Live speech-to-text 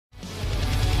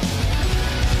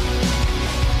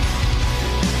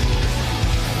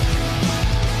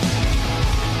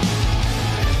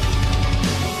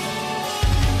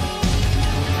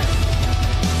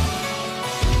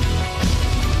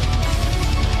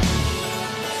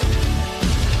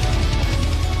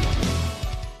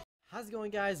going,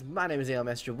 guys? My name is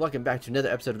Master. Welcome back to another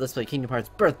episode of Let's Play Kingdom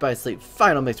Hearts Birth by Sleep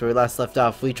Final Mix, where we last left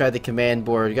off. We tried the command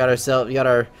board, got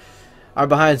our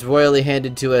behinds royally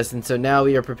handed to us, and so now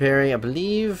we are preparing, I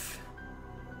believe...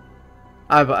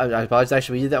 I apologize,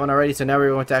 actually we did that one already, so now we're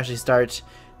going to actually start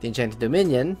the Enchanted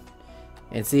Dominion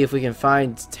and see if we can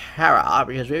find Terra,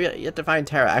 because we have to find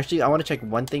Terra. Actually, I want to check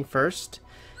one thing first,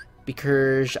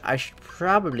 because I should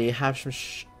probably have some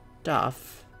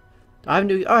stuff. I have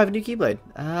a new Keyblade.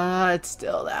 It's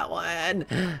still that one.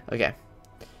 Okay.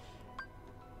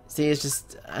 See, it's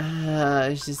just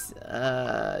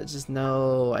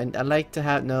no. I'd like to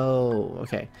have no.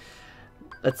 Okay.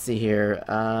 Let's see here.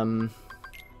 I am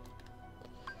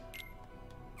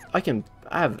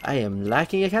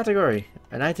lacking a category,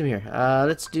 an item here.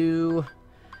 Let's do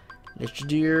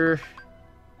your. Do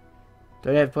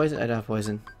I have poison? I don't have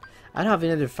poison. I don't have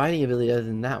any other fighting ability other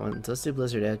than that one. So let's do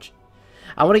Blizzard Edge.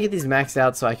 I want to get these maxed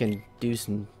out so I can do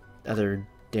some other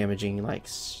damaging like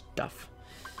stuff.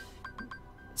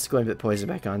 Let's go and put poison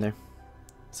back on there.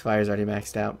 This fire's already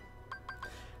maxed out.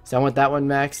 So I want that one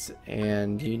maxed,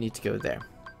 and you need to go there.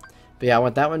 But yeah, I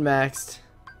want that one maxed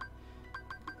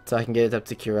so I can get it up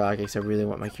to Kiraga, because I really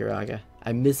want my Kiraga.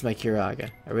 I miss my Kiraga.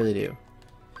 I really do.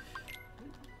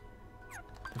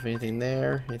 If anything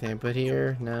there, anything I put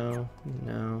here? No,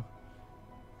 no.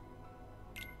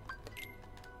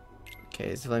 Okay,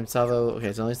 it's Flame Salvo. Okay,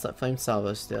 it's only Flame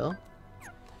Salvo still.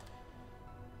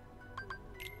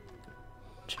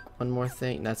 Check one more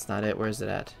thing. That's not it. Where is it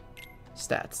at?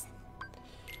 Stats.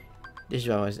 This is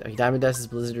always. Okay, Diamond Dust is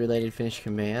Blizzard related. Finish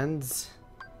commands.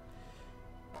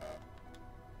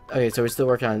 Okay, so we're still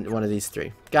working on one of these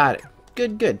three. Got it.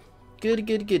 Good.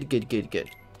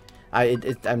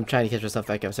 I'm trying to catch myself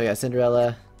back up. So I got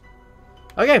Cinderella.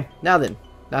 Okay, now then.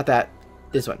 Not that.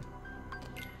 This one.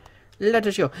 Let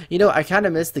us go. You know, I kind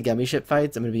of miss the gummy ship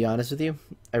fights. I'm going to be honest with you.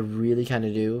 I really kind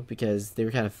of do, because they were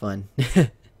kind of fun.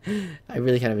 I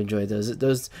really kind of enjoyed those.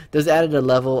 Those added a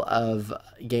level of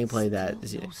gameplay that...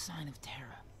 Still no sign of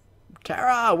Terra.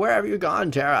 Terra, where have you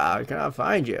gone, Terra? I cannot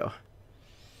find you.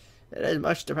 It is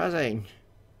much depressing.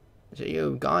 So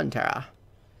you've gone, Terra.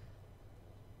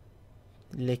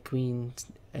 Le Queen,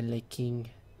 and Le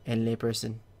King, and Le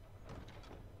Person.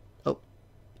 Oh.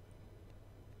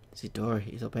 The door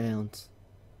is opened.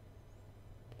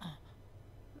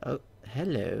 Oh,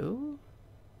 hello.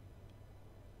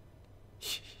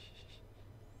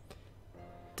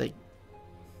 Like,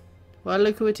 well,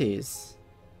 look who it is.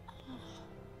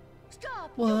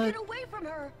 Stop! What? Don't get away from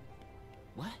her!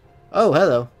 What? Oh,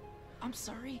 hello. I'm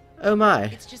sorry. Oh my.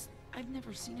 It's just, I've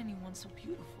never seen anyone so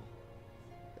beautiful.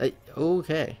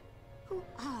 Okay. Who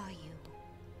are you?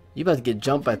 You about to get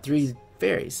jumped by 3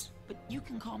 fairies. But you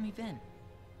can call me Ven.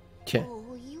 Yeah.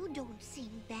 Oh, you don't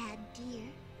seem bad, dear.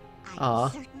 I'm Aw.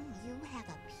 certain you have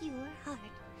a pure heart,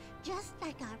 just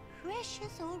like our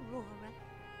precious Aurora.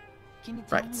 Can you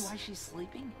tell Right. me why she's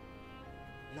sleeping?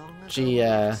 Long ago, She,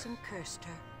 Ventus cursed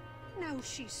her. Now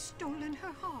she's stolen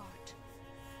her heart.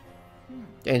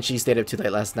 And she stayed up too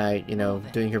late last night, you know,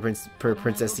 doing her What am I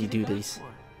princessy looking back duties. for?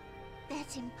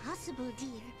 That's impossible,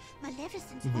 dear.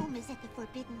 Maleficent's Mm-hmm. home is at the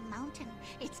Forbidden Mountain.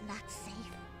 It's not safe.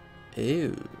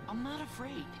 Ew. I'm not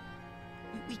afraid.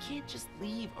 We can't just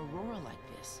leave Aurora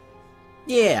like this.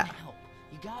 Yeah. Help.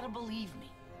 You gotta believe me.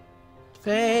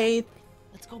 Faith.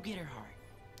 Let's go get her heart.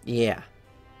 Yeah.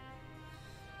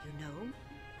 You know,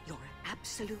 you're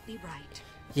absolutely right.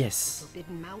 Yes.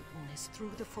 Forbidden Mountain is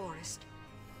through the forest.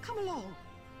 Come along,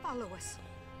 follow us.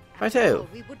 Righto. After all,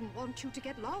 we wouldn't want you to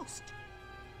get lost.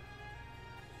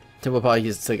 We'll probably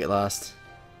just still get lost.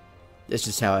 It's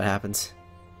just how it happens.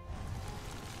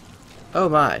 Oh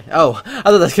my. Oh, I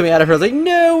thought that's coming out of her. I was like,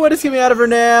 no, what is coming out of her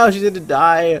now? She's going to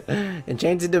die.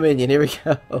 Enchanted Dominion. Here we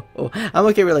go. I'm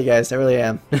okay, really, guys. I really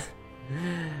am.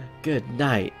 Good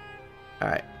night.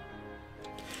 Alright.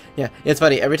 Yeah, it's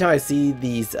funny. Every time I see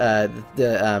these,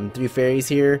 the 3 fairies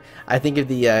here, I think of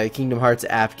the Kingdom Hearts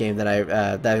app game that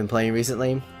I've been playing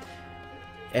recently.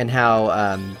 And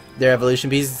how their evolution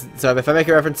pieces. So if I make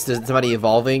a reference to somebody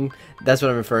evolving, that's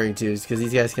what I'm referring to, because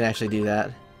these guys can actually do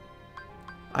that.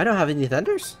 I don't have any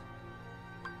thunders.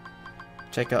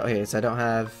 Check out. Okay, so I don't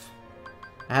have.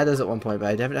 I had those at one point, but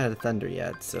I haven't had a thunder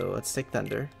yet. So let's take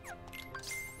thunder.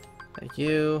 Thank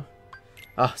you.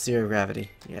 Oh, 0 gravity.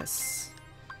 Yes.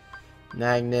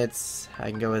 Magnets.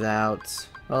 I can go without.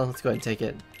 Well, let's go ahead and take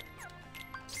it.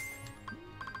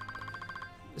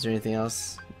 Is there anything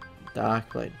else? Dock,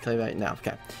 playback. No,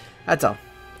 okay. That's all.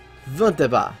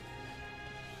 Wunderbar.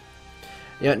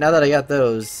 You know, now that I got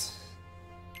those,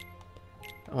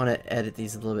 I want to edit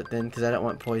these a little bit thin because I don't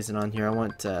want poison on here. I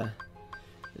want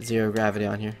 0 gravity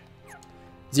on here.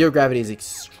 Zero gravity is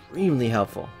extremely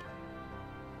helpful.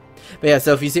 But yeah,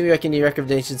 so if you see me make any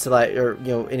recommendations to like, or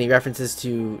any references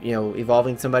to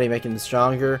evolving somebody, making them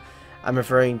stronger, I'm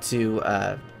referring to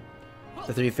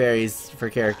the 3 fairies for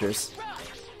characters.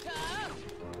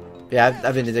 Yeah,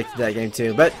 I've been addicted to that game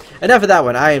too. But enough of that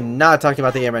one. I am not talking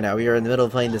about the game right now. We are in the middle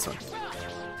of playing this one.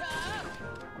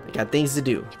 I got things to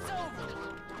do.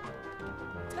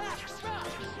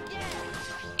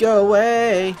 Go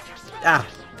away! Ah!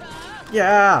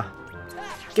 Yeah!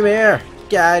 Come here!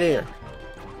 Get out of here!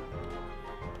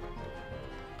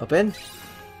 Open.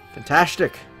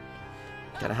 Fantastic.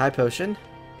 Got a high potion.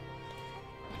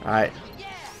 Alright.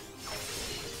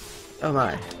 Oh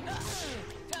my.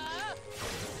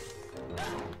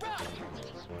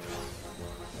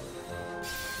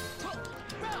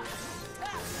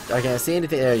 I can't see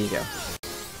anything. There you go.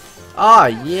 Ah,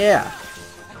 yeah.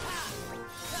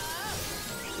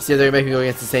 See if they're gonna make me go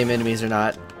against the same enemies or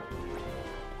not.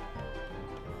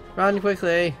 Run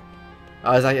quickly.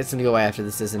 Oh, it's gonna go away after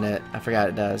this, isn't it? I forgot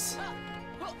it does.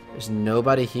 There's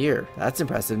nobody here. That's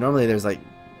impressive. Normally there's like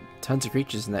tons of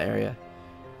creatures in that area.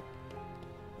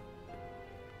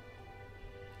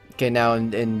 Okay, now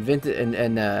in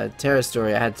Terra's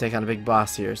story, I had to take on a big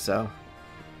boss here, so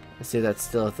let's see if that's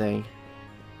still a thing.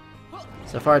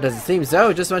 So far, it doesn't seem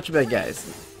so. Just a bunch of big guys,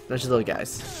 bunch of little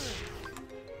guys.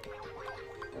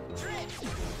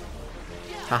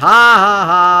 Ha ha ha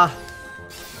ha!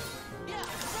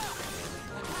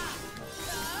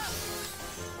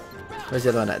 Where's the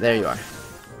other one at? There you are.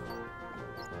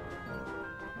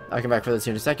 I'll come back for this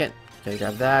here in a second. Okay,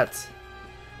 grab that.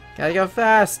 Gotta go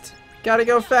fast! Gotta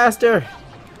go faster!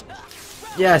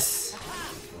 Yes!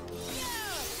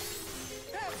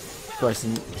 Of course.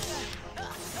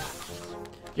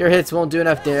 Your hits won't do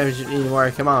enough damage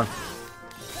anymore. Come on.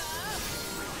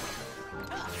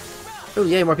 Oh,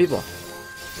 yay, more people.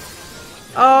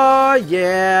 Oh,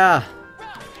 yeah!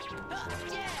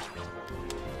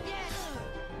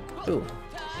 Ooh.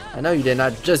 I know you did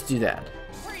not just do that.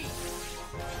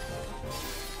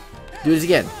 Do this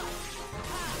again.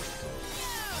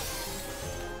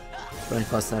 Running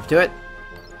close enough to it.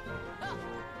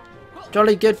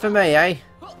 Jolly good for me, eh?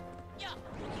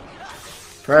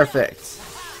 Perfect.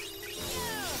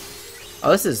 Oh,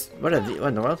 this is... What in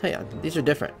the world? Hang on. These are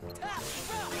different.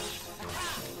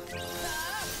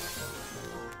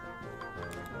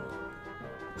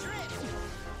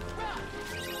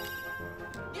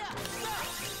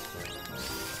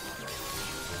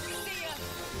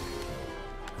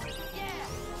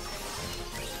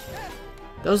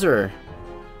 Those are...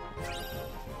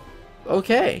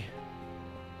 Okay.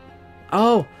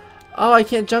 Oh! Oh, I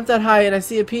can't jump that high and I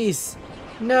see a piece.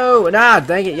 No! Nah,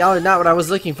 dang it. Y'all are not what I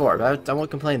was looking for. But I won't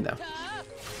complain, though.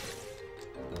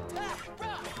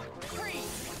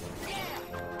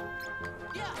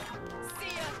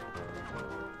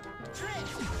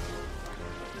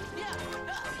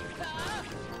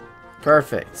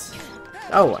 Perfect.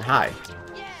 Oh, hi.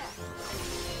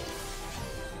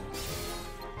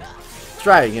 That's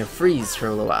right, you can freeze for a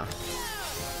little while.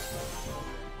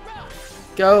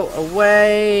 Go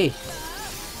away!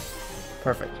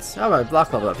 Perfect. Oh, my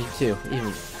block level up here too.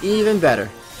 Even better.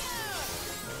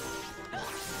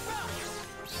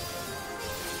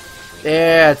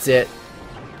 That's it.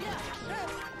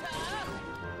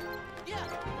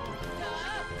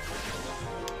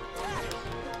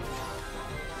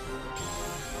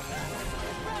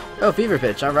 Oh, fever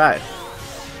pitch. All right.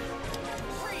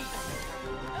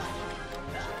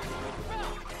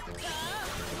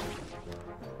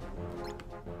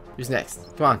 Who's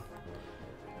next? Come on.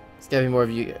 There's gotta be more of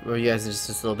you guys in just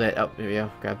a little bit. Oh, here we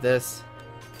go. Grab this.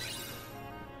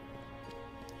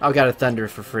 Oh, got a thunder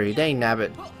for free. Dang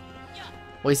nabbit.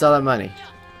 Waste all that money.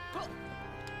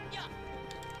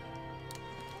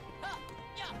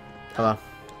 Hello.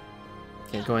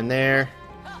 Can't go in there.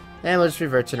 And we'll just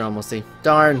revert to normalcy.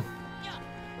 Darn.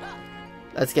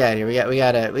 Let's get out of here. We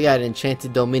got an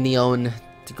Enchanted Dominion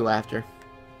to go after.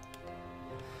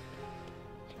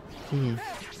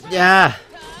 Yeah.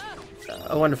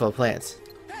 Oh, wonderful plants.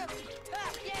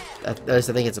 At least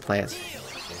I think it's a plant.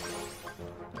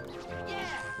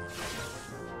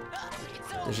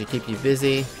 Does she keep you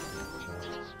busy?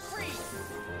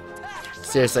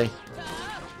 Seriously.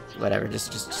 Whatever.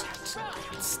 Just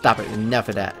stop it. Enough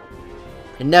of that.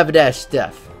 Enough of that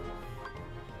stuff.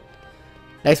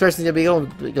 Next person's gonna be going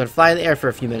to fly in the air for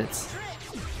a few minutes.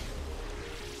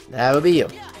 That would be you.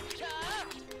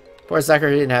 Poor sucker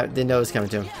didn't know it was coming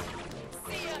to him.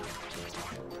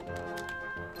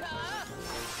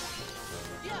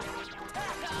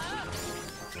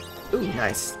 Ooh,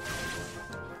 nice.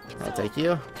 I'll take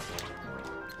you.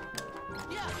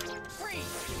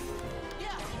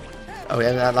 Oh, we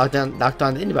haven't locked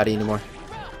on to anybody anymore.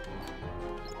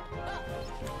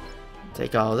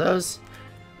 Take all of those.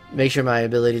 Make sure my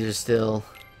abilities are still...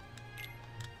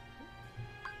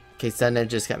 Okay, stun edge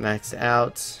just got maxed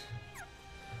out.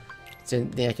 So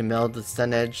anything I can meld with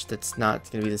stun edge that's not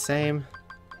going to be the same.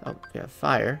 Oh, yeah,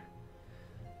 fire.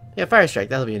 Yeah, fire strike.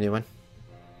 That'll be a new one.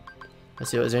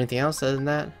 Let's see. Was there anything else other than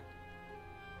that?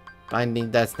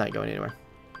 Binding. That's not going anywhere.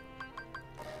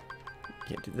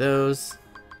 Can't do those.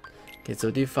 Okay, so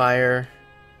we'll do fire.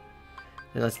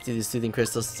 And let's do the soothing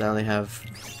crystals since I only have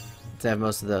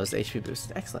most of those. HP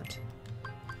boost. Excellent.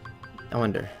 I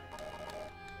wonder.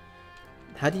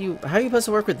 How are you supposed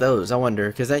to work with those? I wonder,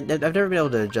 because I've never been able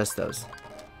to adjust those.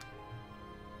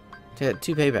 Okay,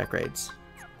 2 payback raids.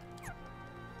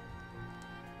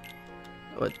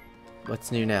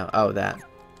 What's new now? Oh, that.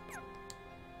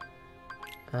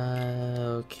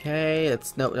 Okay,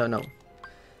 that's no.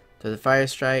 So the fire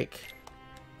strike.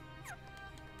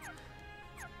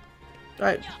 All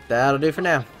right, that'll do for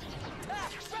now.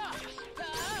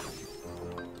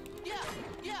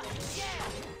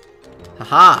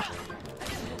 Haha.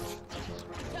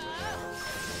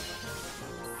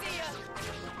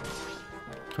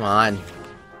 Come on.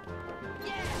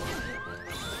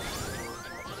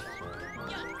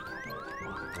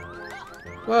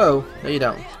 Whoa, no you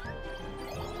don't.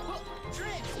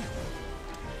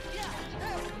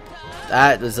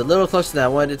 That was a little closer than I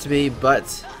wanted it to be,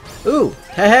 but... Ooh,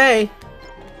 hey!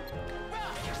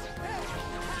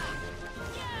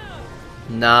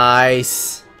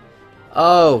 Nice.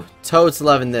 Oh, Toad's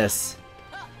loving this.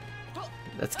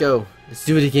 Let's go. Let's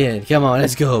do it again. Come on,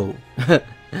 let's go.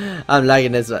 I'm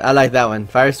liking this one. I like that one.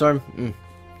 Firestorm.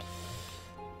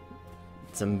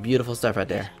 Some beautiful stuff right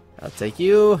there. I'll take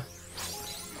you.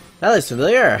 That looks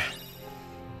familiar.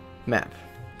 Map.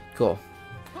 Cool.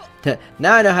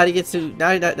 Now I know how to get to. Now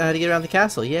I know how to get around the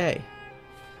castle. Yay!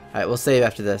 All right, we'll save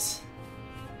after this.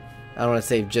 I don't want to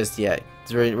save just yet.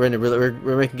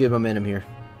 We're making good momentum here.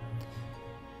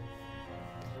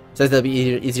 So that'll be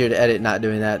easier to edit not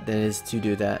doing that than it is to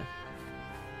do that.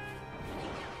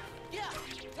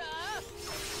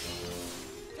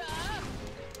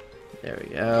 There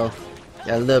we go.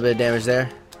 Got a little bit of damage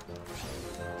there.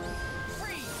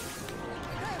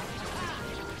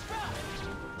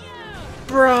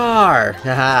 Brar!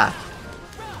 Haha!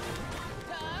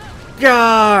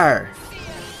 Gar!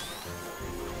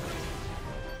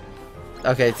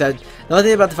 Okay, so the only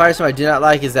thing about the Firestorm I do not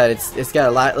like is that it's got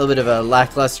a little bit of a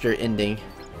lackluster ending.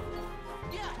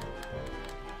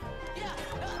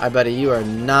 Alright, buddy, you are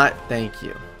not. Thank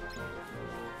you.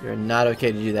 You're not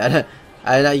okay to do that.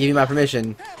 I did not give you my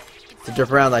permission to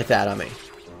jump around like that on me.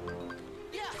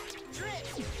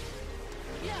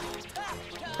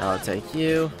 I'll take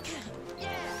you.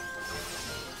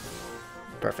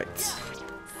 Perfect.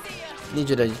 Need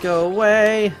you to go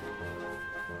away.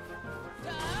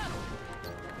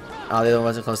 Oh, the other one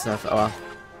wasn't close enough. Oh well.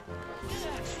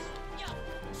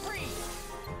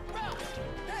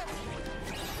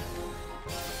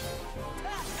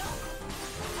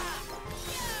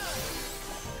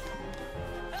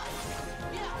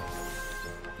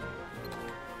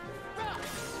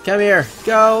 Come here.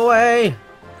 Go away.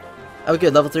 Oh,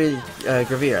 good. Level 3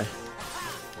 Gravira.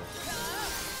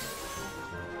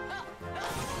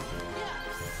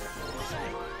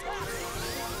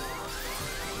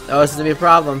 Oh, this is gonna be a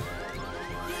problem.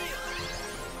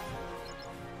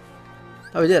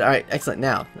 Oh, we did. Alright, excellent.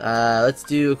 Now, let's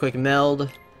do a quick meld.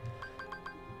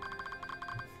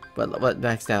 What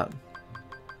maxed out?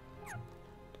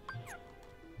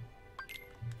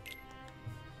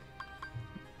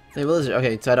 Hey, Blizzard.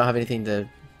 Okay, so I don't have anything to...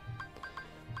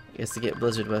 I guess to get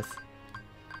Blizzard with.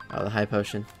 Oh, the high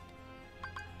potion.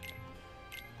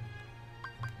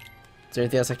 Is there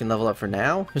anything else I can level up for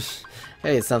now?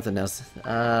 Hey, it's something else.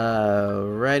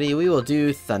 Ready, we will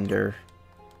do Thunder.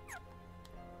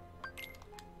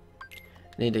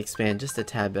 I need to expand just a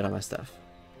tad bit on my stuff.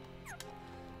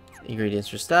 Ingredients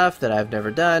for stuff that I've never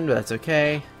done, but that's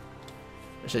okay.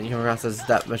 I shouldn't come across as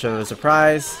that much of a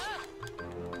surprise.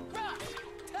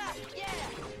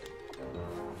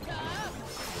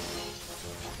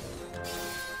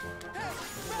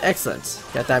 Excellent.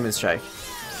 Got Diamond Strike.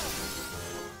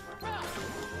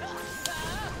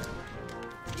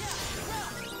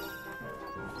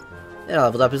 And I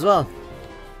leveled up as well.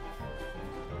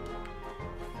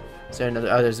 Is there another?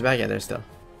 Oh, there's a bad guy there still.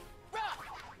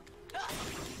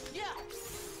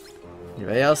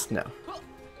 Anybody else? No.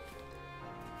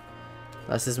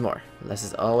 Less is more. Less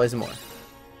is always more.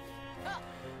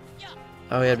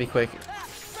 Oh, we gotta be quick.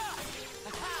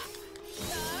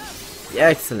 Yeah,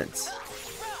 excellent.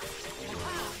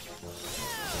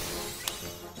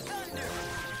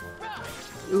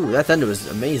 Ooh, that thunder was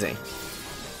amazing.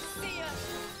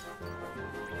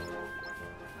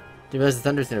 Didn't realize the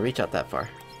thunder's gonna reach out that far.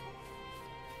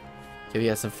 Okay, we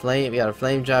got some flame. We got a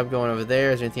flame job going over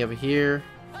there. Is there anything over here?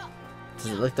 Does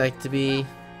it look like to be?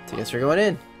 So I guess we're going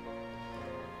in.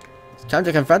 It's time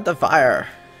to confront the fire.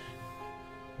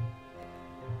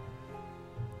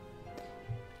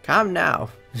 Come now.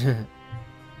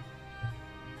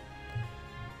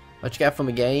 What you got from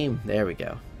a game? There we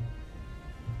go.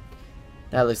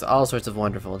 That looks all sorts of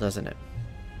wonderful, doesn't it?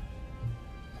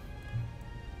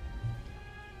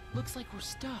 Looks like we're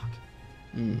stuck.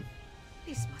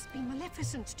 This must be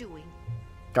Maleficent's doing.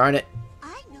 Darn it.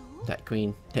 I know. That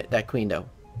queen though.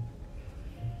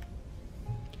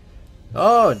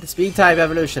 Oh, the speed type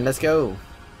evolution. Let's go.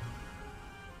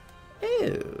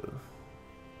 Ew.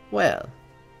 Well.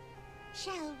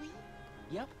 Shall we?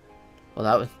 Yep.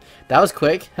 Well, that was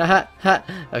quick. Haha. Ha.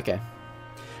 Okay.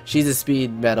 She's a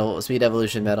speed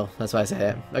evolution medal. That's why I say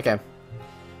it. Okay.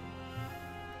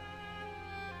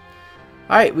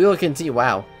 Alright, we will continue.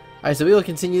 Wow. Alright, so we will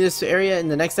continue this area in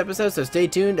the next episode, so stay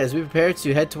tuned as we prepare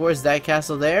to head towards that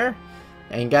castle there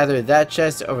and gather that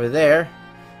chest over there.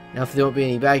 And hopefully there won't be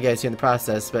any bad guys here in the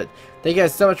process, but thank you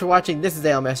guys so much for watching. This is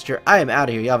the Messenger. I am out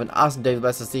of here. You have an awesome day.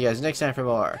 Bless. I'll see you guys next time for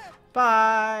more.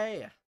 Bye!